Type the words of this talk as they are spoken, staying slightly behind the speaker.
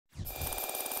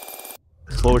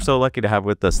Well, we're so lucky to have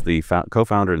with us the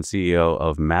co-founder and CEO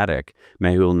of Matic,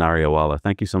 Mehul Nariyawala.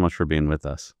 Thank you so much for being with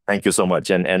us. Thank you so much.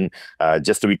 And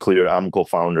just to be clear, I'm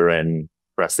co-founder and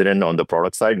president on the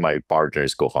product side. My partner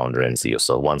is co-founder and CEO.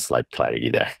 So one slight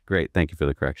clarity there. Great. Thank you for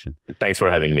the correction. Thanks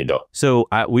for having me, though. So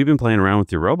we've been playing around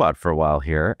with your robot for a while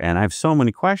here, and I have so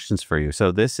many questions for you.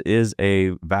 So this is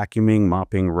a vacuuming,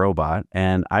 mopping robot.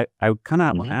 And I kind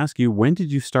of want to ask you, when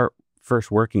did you start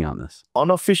first working on this?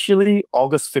 Unofficially,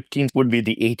 August 15th would be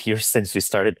the 8 years since we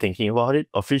started thinking about it.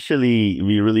 Officially,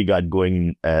 we really got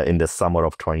going in the summer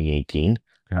of 2018.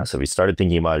 So we started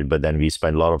thinking about it, but then we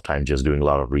spent a lot of time just doing a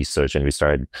lot of research, and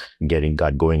we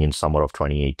got going in summer of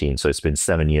 2018. So it's been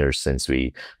 7 years since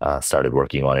we started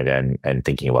working on it and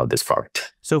thinking about this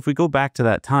product. So if we go back to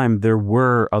that time, there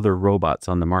were other robots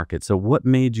on the market. So what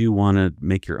made you want to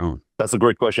make your own? That's a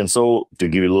great question. So to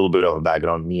give you a little bit of a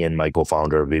background, me and my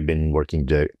co-founder, we've been working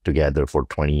together for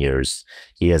 20 years.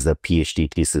 He has a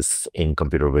PhD thesis in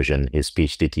computer vision. His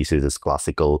PhD thesis is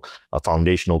a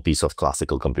foundational piece of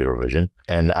classical computer vision.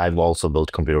 And I've also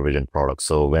built computer vision products.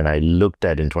 So when I looked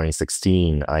at in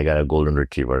 2016, I got a golden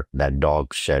retriever. That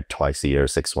dog shed twice a year,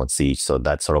 6 months each. So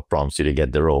that sort of prompts you to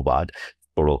get the robot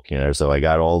floor cleaner. So I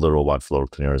got all the robot floor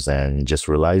cleaners and just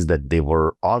realized that they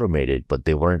were automated, but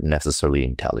they weren't necessarily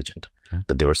intelligent.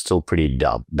 That they were still pretty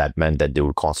dumb. That meant that they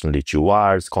would constantly chew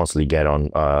wires, constantly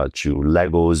chew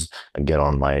Legos, and get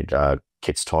on my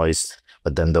kids' toys.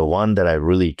 But then the one that I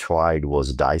really tried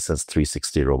was Dyson's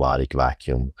 360 robotic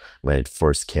vacuum when it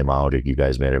first came out, if you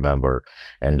guys may remember.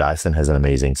 And Dyson has an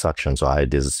amazing suction. So I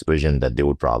had this vision that they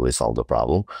would probably solve the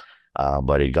problem.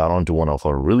 But it got onto one of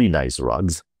our really nice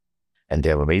rugs. And they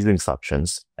have amazing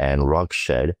suctions and rug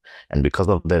shed. And because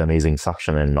of that amazing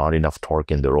suction and not enough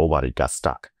torque in the robot, it got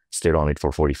stuck. Stayed on it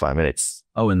for 45 minutes.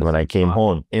 Oh, and when I came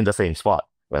home, in the same spot.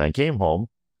 When I came home,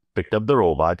 picked up the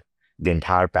robot, the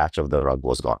entire patch of the rug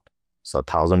was gone. So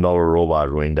 $1,000 robot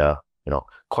ruined a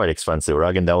quite expensive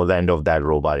rug, and that was the end of that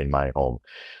robot in my home.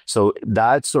 So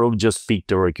that sort of just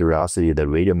piqued our curiosity that,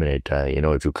 wait a minute,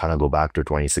 if you kind of go back to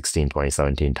 2016,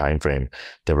 2017 timeframe,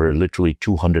 there were literally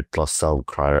 200 plus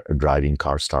self-driving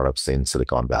car startups in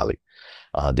Silicon Valley.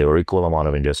 There were equal amount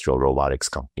of industrial robotics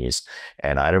companies.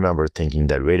 And I remember thinking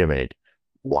that, wait a minute,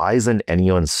 why isn't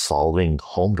anyone solving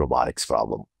home robotics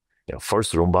problem?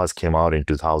 First Roombas came out in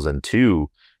 2002.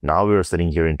 Now we're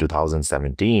sitting here in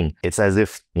 2017. It's as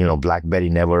if, BlackBerry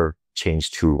never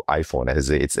changed to iPhone.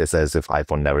 It's as if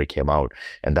iPhone never came out.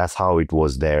 And that's how it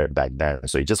was there back then.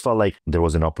 So it just felt like there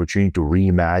was an opportunity to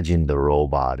reimagine the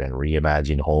robot and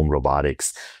reimagine home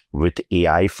robotics with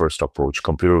AI first approach,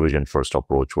 computer vision first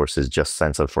approach versus just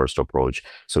sensor first approach.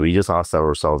 So we just asked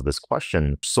ourselves this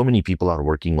question. So many people are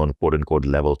working on quote unquote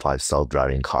level 5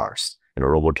 self-driving cars.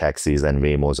 Robotaxis and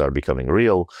Waymos are becoming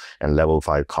real, and level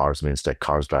 5 cars means that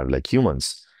cars drive like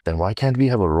humans. Then why can't we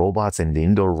have robots in the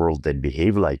indoor world that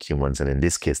behave like humans? And in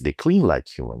this case, they clean like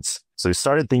humans. So we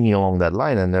started thinking along that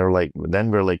line, and we're like,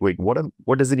 wait,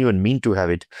 what does it even mean to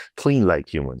have it clean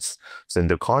like humans? So in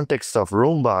the context of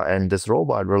Roomba and this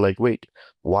robot, we're like, wait,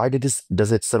 why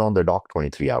does it sit on the dock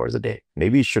 23 hours a day?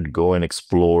 Maybe it should go and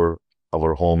explore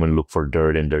our home and look for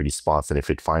dirt and dirty spots. And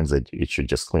if it finds it, it should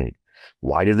just clean it.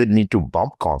 Why does it need to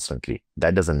bump constantly?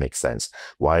 That doesn't make sense.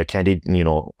 Why can't it,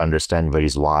 understand where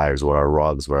is wires, where are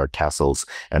rugs, where are tassels,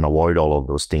 and avoid all of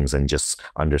those things and just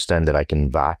understand that I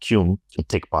can vacuum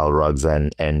thick pile rugs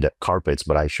and carpets,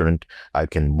 but I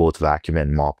can both vacuum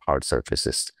and mop hard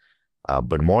surfaces.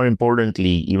 But more importantly,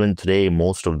 even today,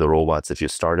 most of the robots, if you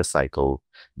start a cycle,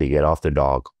 they get off the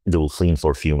dock, they will clean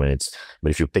for a few minutes.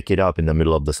 But if you pick it up in the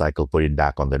middle of the cycle, put it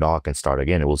back on the dock and start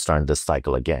again, it will start the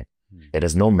cycle again. It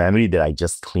has no memory that I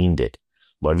just cleaned it.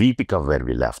 But we pick up where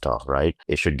we left off, right?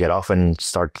 It should get off and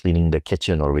start cleaning the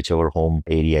kitchen or whichever home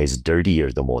area is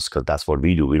dirtier the most, because that's what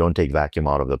we do. We don't take vacuum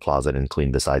out of the closet and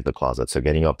clean beside the closet. So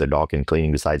getting off the dock and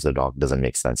cleaning besides the dock doesn't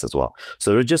make sense as well.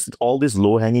 So it's just all this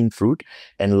low-hanging fruit,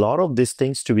 and a lot of these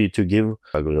things to give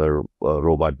regular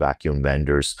robot vacuum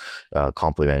vendors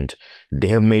compliment. They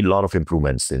have made a lot of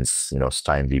improvements since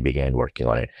time we began working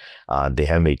on it. They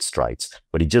have made strides,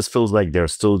 but it just feels like they're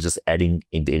still just adding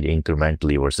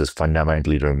incrementally versus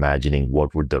fundamentally reimagining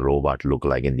what would the robot look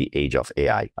like in the age of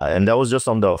AI. And that was just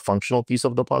on the functional piece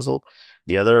of the puzzle.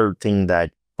 The other thing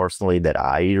that personally that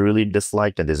I really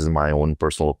disliked, and this is my own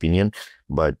personal opinion,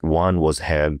 but one was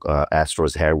hair.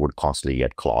 Astro's hair would constantly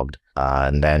get clogged.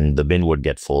 And then the bin would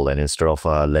get full. And instead of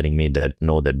letting me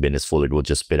know that bin is full, it would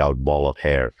just spit out ball of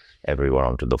hair everywhere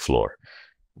onto the floor.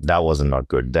 That wasn't not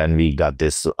good. Then we got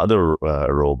this other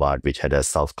robot which had a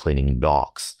self-cleaning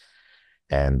docks.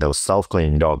 And those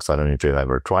self-cleaning dogs, I don't know if you've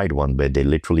ever tried one, but they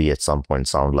literally at some point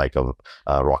sound like a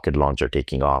rocket launcher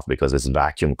taking off because it's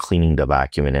vacuum cleaning the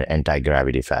vacuum in an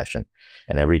anti-gravity fashion.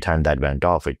 And every time that went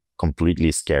off, it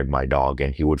completely scared my dog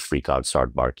and he would freak out,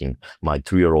 start barking. My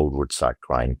 3-year-old would start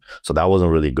crying. So that was a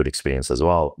really good experience as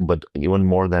well. But even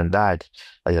more than that,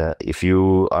 if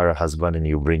you are a husband and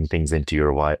you bring things into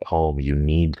your home, you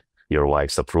need your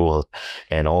wife's approval.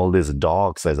 And all these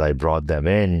dogs, as I brought them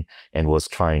in and was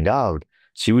trying out,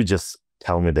 she would just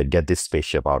tell me that get this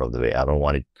spaceship out of the way. I don't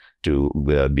want it to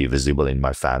be visible in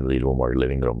my family room or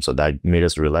living room. So that made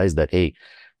us realize that, hey,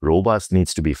 robots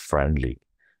needs to be friendly.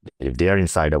 If they are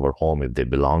inside our home, if they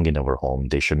belong in our home,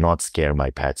 they should not scare my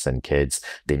pets and kids.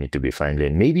 They need to be friendly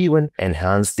and maybe even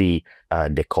enhance the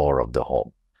decor of the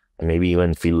home. And maybe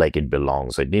even feel like it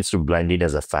belongs. So it needs to blend in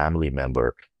as a family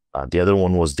member. The other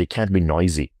one was they can't be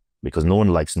noisy because no one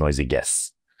likes noisy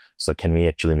guests. So can we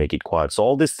actually make it quiet? So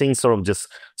all these things sort of just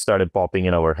started popping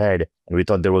in our head. And we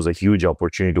thought there was a huge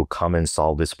opportunity to come and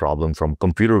solve this problem from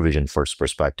computer vision first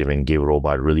perspective and give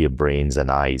robot really brains and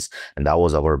eyes. And that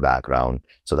was our background.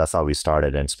 So that's how we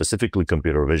started, and specifically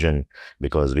computer vision,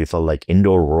 because we felt like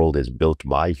indoor world is built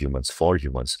by humans for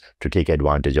humans to take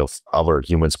advantage of our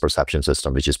humans perception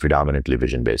system, which is predominantly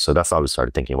vision based. So that's how we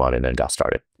started thinking about it and got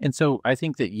started. And so I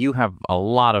think that you have a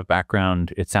lot of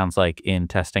background, it sounds like, in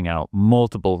testing out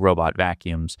multiple robot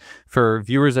vacuums. For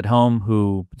viewers at home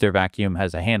who their vacuum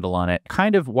has a handle on it,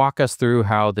 kind of walk us through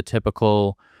how the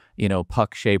typical,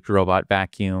 puck-shaped robot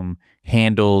vacuum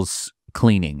handles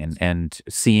cleaning and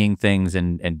seeing things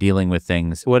and dealing with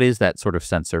things. What is that sort of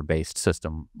sensor-based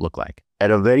system look like?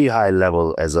 At a very high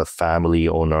level, as a family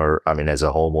owner, as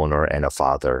a homeowner and a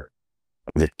father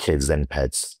with kids and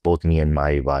pets, both me and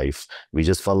my wife, we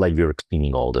just felt like we were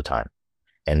cleaning all the time.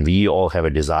 And we all have a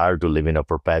desire to live in a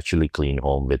perpetually clean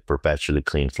home with perpetually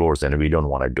clean floors, and we don't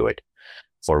want to do it.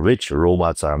 For which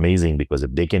robots are amazing, because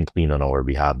if they can clean on our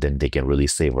behalf, then they can really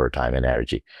save our time and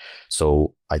energy.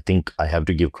 So I think I have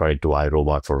to give credit to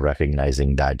iRobot for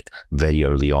recognizing that very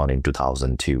early on in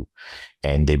 2002.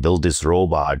 And they built this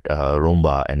robot,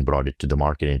 Roomba, and brought it to the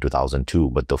market in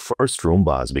 2002. But the first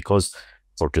Roombas, because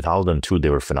for 2002, they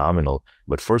were phenomenal.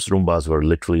 But first Roombas were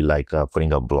literally like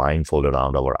putting a blindfold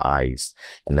around our eyes.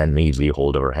 And then we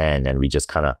hold our hand and we just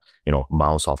kind of,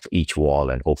 bounce off each wall,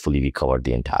 and hopefully we covered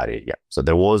the entire area. So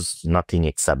there was nothing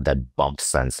except that bump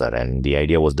sensor. And the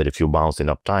idea was that if you bounce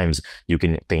enough times, you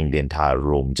can paint the entire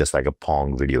room just like a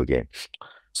Pong video game.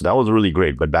 So that was really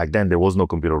great. But back then, there was no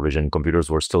computer vision. Computers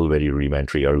were still very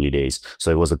rudimentary, early days.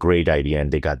 So it was a great idea,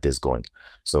 and they got this going.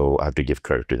 So I have to give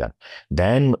credit to them.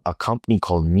 Then a company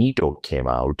called Neato came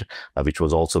out, which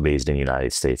was also based in the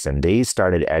United States. And they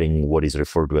started adding what is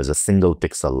referred to as a single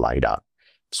pixel LiDAR.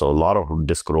 So a lot of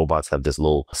disc robots have this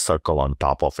little circle on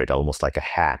top of it, almost like a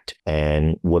hat.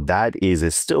 And what that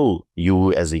is still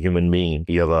you as a human being.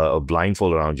 You have a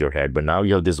blindfold around your head, but now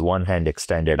you have this one hand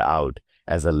extended out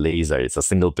as a laser. It's a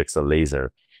single pixel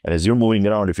laser. And as you're moving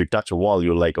around, if you touch a wall,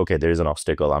 you're like, okay, there's an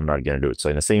obstacle. I'm not going to do it. So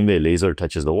in the same way, laser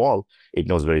touches the wall, it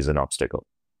knows there is an obstacle.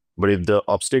 But if the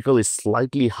obstacle is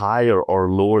slightly higher or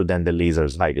lower than the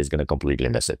laser's height, it's going to completely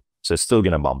miss it. So it's still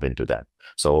going to bump into that.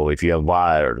 So if you have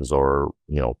wires or,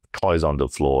 toys on the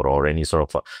floor or any sort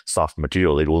of a soft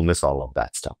material, it will miss all of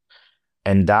that stuff.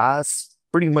 And that's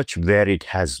pretty much where it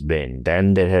has been.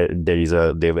 Then they've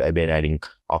been adding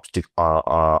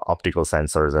optical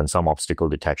sensors and some obstacle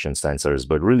detection sensors,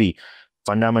 but really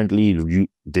fundamentally,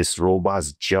 this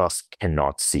robots just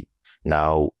cannot see.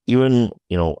 Now, even,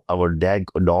 our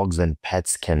dogs and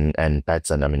pets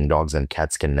dogs and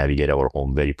cats can navigate our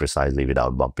home very precisely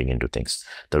without bumping into things.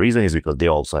 The reason is because they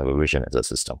also have a vision as a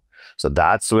system. So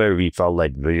that's where we felt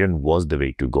like vision was the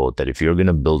way to go, that if you're going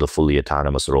to build a fully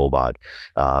autonomous robot,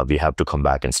 we have to come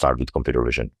back and start with computer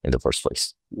vision in the first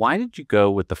place. Why did you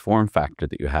go with the form factor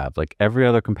that you have? Like every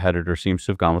other competitor seems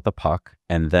to have gone with a puck,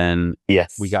 and then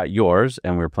we got yours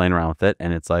and we were playing around with it,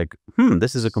 and it's like,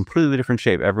 this is a completely different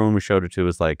shape. Everyone we showed it to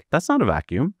was like, that's not a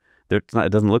vacuum. It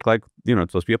doesn't look like,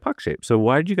 it's supposed to be a puck shape. So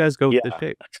why did you guys go with this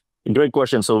shape? Great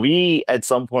question. So we at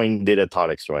some point did a thought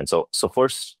experiment. So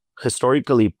first,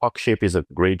 historically, puck shape is a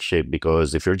great shape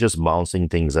because if you're just bouncing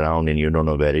things around and you don't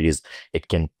know where it is, it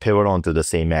can pivot onto the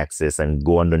same axis and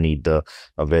go underneath a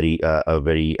very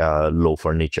low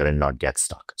furniture and not get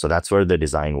stuck. So that's where the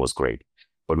design was great.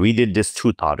 But we did this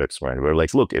two thought experiment. We're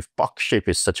like, look, if puck shape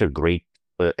is such a great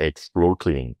at floor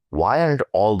cleaning, why aren't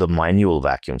all the manual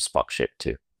vacuums puck shaped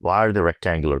too? Why are the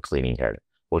rectangular cleaning here?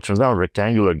 Well, it turns out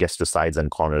rectangular gets to sides and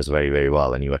corners very, very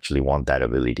well, and you actually want that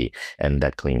ability and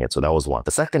that cleaning it. So that was one.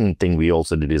 The second thing we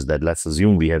also did is that let's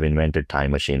assume we have invented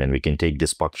time machine and we can take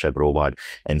this puck-shaped robot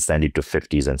and send it to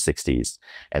 50s and 60s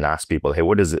and ask people, hey,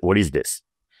 what is it? What is this?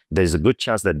 There's a good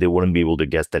chance that they wouldn't be able to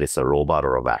guess that it's a robot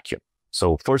or a vacuum.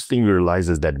 So first thing we realized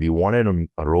is that we wanted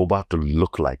a robot to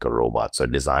look like a robot. So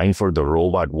design for the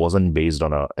robot wasn't based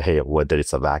on hey, whether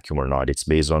it's a vacuum or not. It's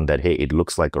based on that, hey, it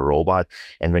looks like a robot.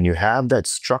 And when you have that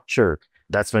structure,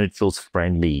 that's when it feels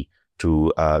friendly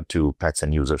to pets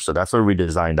and users. So that's where we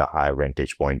designed a high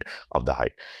vantage point of the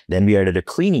height. Then we added a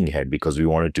cleaning head because we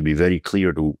wanted to be very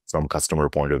clear from customer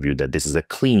point of view that this is a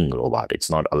cleaning robot. It's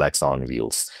not Alexa on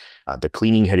wheels. The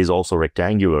cleaning head is also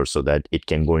rectangular so that it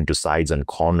can go into sides and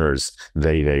corners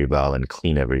very, very well and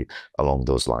clean along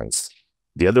those lines.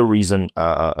 The other reason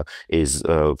is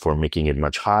for making it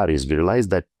much higher is we realized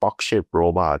that puck-shaped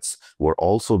robots were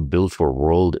also built for a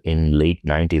world in late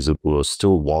 90s. It was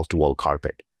still wall-to-wall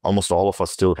carpet. Almost all of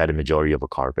us still had a majority of a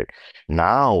carpet.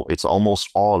 Now it's almost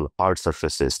all hard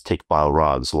surfaces, thick pile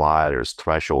rugs, wires,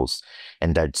 thresholds,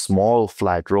 and that small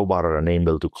flat robot are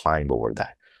unable to climb over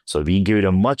that. So we give it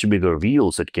a much bigger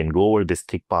wheel so it can go over these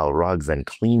thick pile rugs and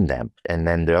clean them. And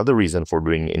then the other reason for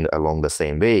doing it along the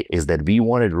same way is that we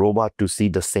wanted robot to see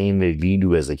the same way we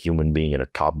do as a human being in a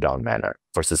top-down manner.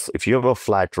 Versus if you have a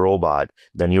flat robot,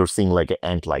 then you're seeing like an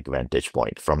ant-like vantage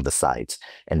point from the sides.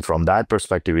 And from that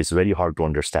perspective, it's very hard to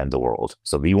understand the world.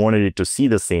 So we wanted it to see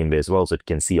the same way as well, so it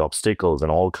can see obstacles and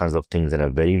all kinds of things in a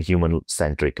very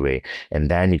human-centric way,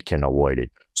 and then it can avoid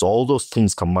it. So all those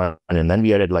things combined, and then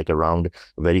we added like a round,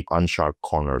 very unsharp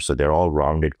corner. So they're all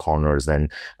rounded corners and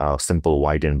simple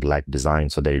white and black design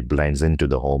so that it blends into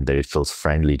the home, that it feels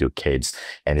friendly to kids.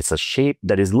 And it's a shape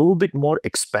that is a little bit more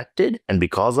expected. And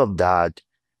because of that,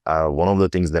 one of the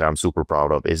things that I'm super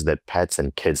proud of is that pets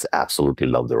and kids absolutely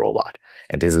love the robot.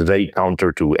 And this is very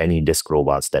counter to any disc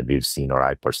robots that we've seen or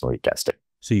I personally tested.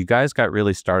 So you guys got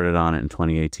really started on it in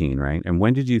 2018, right? And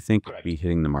when did you think you'd be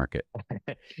hitting the market?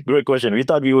 Great question. We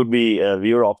thought we would be,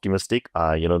 we were optimistic.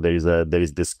 There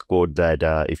is this quote that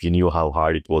if you knew how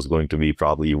hard it was going to be,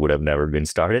 probably you would have never been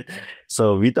started.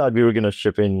 So we thought we were going to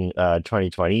ship in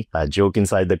 2020. Joke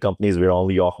inside the companies, we're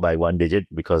only off by 1 digit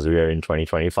because we are in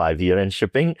 2025 here and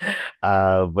shipping.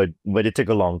 But it took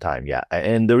a long time. Yeah.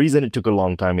 And the reason it took a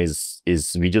long time is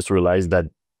we just realized that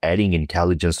adding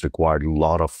intelligence required a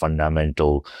lot of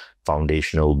fundamental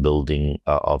foundational building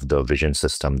of the vision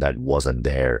system that wasn't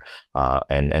there.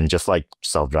 And just like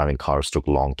self-driving cars took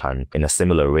a long time, in a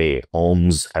similar way,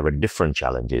 homes have a different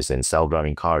challenges. In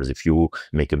self-driving cars, if you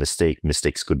make a mistake,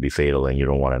 mistakes could be fatal and you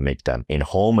don't want to make them. In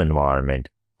home environment,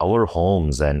 our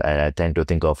homes, and I tend to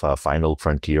think of a final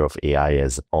frontier of AI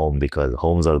as home because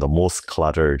homes are the most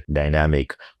cluttered,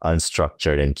 dynamic,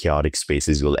 unstructured, and chaotic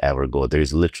spaces you'll ever go. There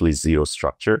is literally zero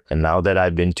structure. And now that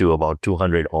I've been to about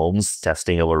 200 homes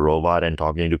testing our robot and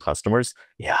talking to customers,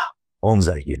 yeah, homes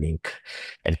are unique.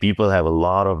 And people have a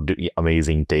lot of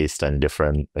amazing taste and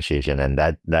differentiation. And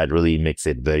that really makes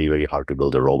it very, very hard to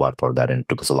build a robot for that. And it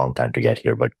took us a long time to get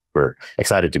here, but we're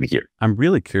excited to be here. I'm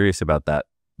really curious about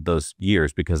those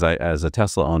years because I, as a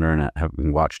Tesla owner and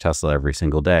having watched Tesla every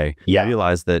single day, I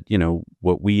realized that,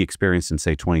 what we experienced in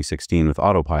say 2016 with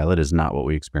autopilot is not what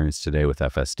we experienced today with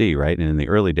FSD, right? And in the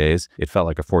early days, it felt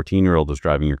like a 14-year-old was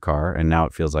driving your car. And now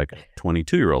it feels like a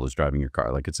 22-year-old is driving your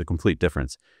car. Like it's a complete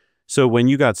difference. So when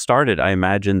you got started, I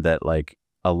imagined that like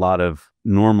a lot of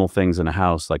normal things in a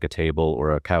house, like a table or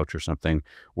a couch or something,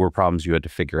 were problems you had to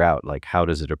figure out. Like, how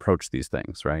does it approach these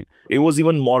things, right? It was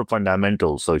even more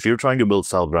fundamental. So if you're trying to build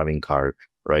self-driving car,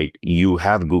 right, you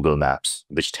have Google Maps,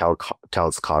 which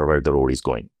tells car where the road is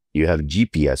going. You have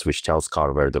GPS, which tells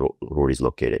car where the road is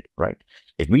located, right?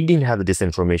 If we didn't have this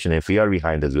information, if we are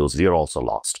behind the wheels, we are also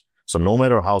lost. So no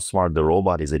matter how smart the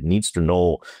robot is, it needs to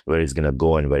know where it's going to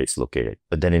go and where it's located.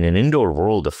 But then in an indoor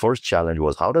world, the first challenge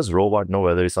was, how does robot know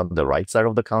whether it's on the right side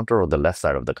of the counter or the left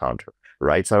side of the counter,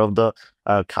 right side of the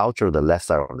couch or the left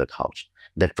side of the couch?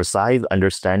 That precise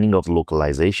understanding of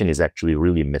localization is actually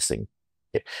really missing.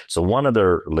 Okay. So one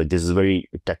other, like this is very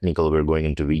technical, we're going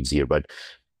into weeds here, but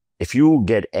if you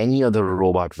get any other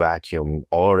robot vacuum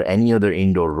or any other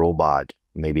indoor robot,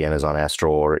 maybe Amazon Astro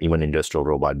or even industrial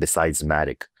robot besides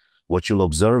Matic, what you'll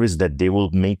observe is that they will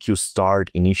make you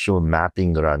start initial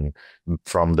mapping run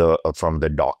from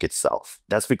the dock itself.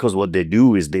 That's because what they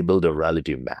do is they build a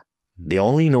relative map. They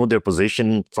only know their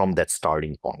position from that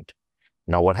starting point.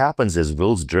 Now, what happens is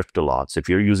wheels drift a lot. So if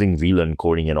you're using wheel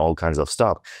encoding and all kinds of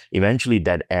stuff, eventually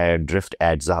that drift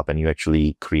adds up and you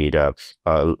actually create a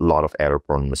lot of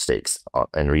error-prone mistakes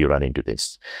and you run into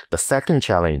this. The second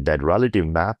challenge, that relative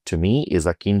map to me is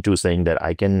akin to saying that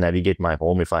I can navigate my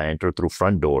home if I enter through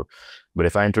front door, but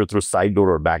if I enter through side door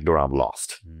or back door, I'm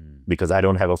lost because I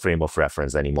don't have a frame of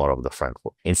reference anymore of the front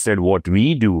door. Instead, what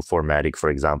we do for Matic, for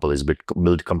example, is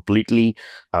build completely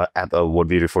what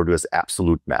we refer to as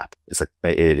absolute map. It's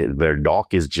where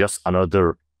dock is just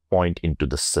another point into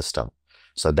the system.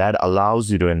 So that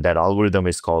allows you to, and that algorithm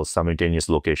is called simultaneous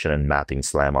location and mapping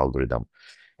SLAM algorithm.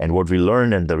 And what we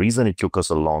learned, and the reason it took us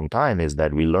a long time, is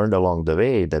that we learned along the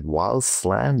way that while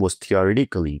SLAM was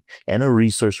theoretically and a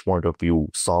research point of view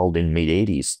solved in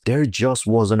mid-80s, there just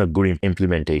wasn't a good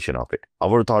implementation of it.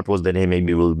 Our thought was that, hey,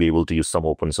 maybe we'll be able to use some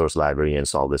open source library and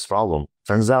solve this problem.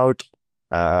 Turns out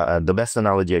the best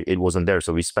analogy, it wasn't there.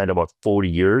 So we spent about 4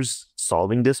 years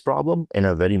solving this problem in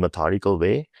a very methodical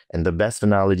way. And the best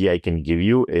analogy I can give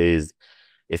you is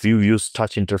if you use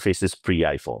touch interfaces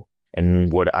pre-iPhone.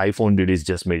 And what iPhone did is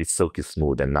just made it silky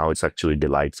smooth, and now it's actually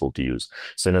delightful to use.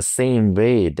 So in the same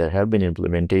way, there have been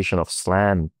implementation of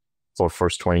SLAM for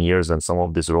first 20 years, and some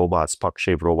of these robots,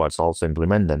 puck-shaped robots, also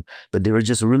implement them, but they were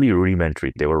just really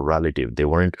rudimentary. They were relative. They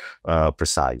weren't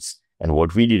precise. And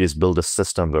what we did is build a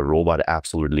system where robot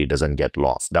absolutely doesn't get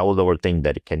lost. That was our thing,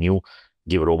 that can you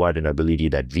give a robot an ability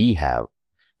that we have,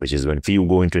 which is when you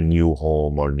go into a new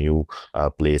home or new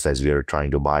place, as we are trying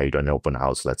to buy it, an open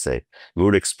house, let's say, we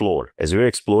would explore. As we're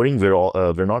exploring,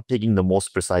 we're not taking the most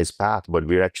precise path, but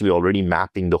we're actually already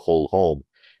mapping the whole home.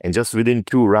 And just within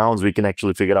 2 rounds, we can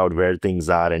actually figure out where things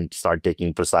are and start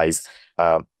taking precise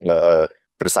path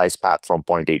from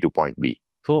point A to point B.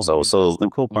 Cool. So the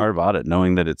cool part about it,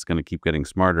 knowing that it's going to keep getting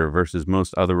smarter versus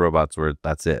most other robots where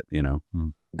that's it,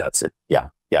 That's it. Yeah.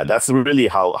 Yeah, that's really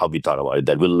how we thought about it,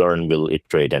 that we'll learn, we'll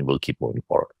iterate, and we'll keep moving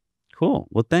forward. Cool.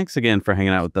 Well, thanks again for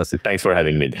hanging out with us. Thanks for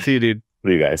having me. See you, dude.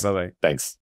 See you guys. Bye-bye. Thanks.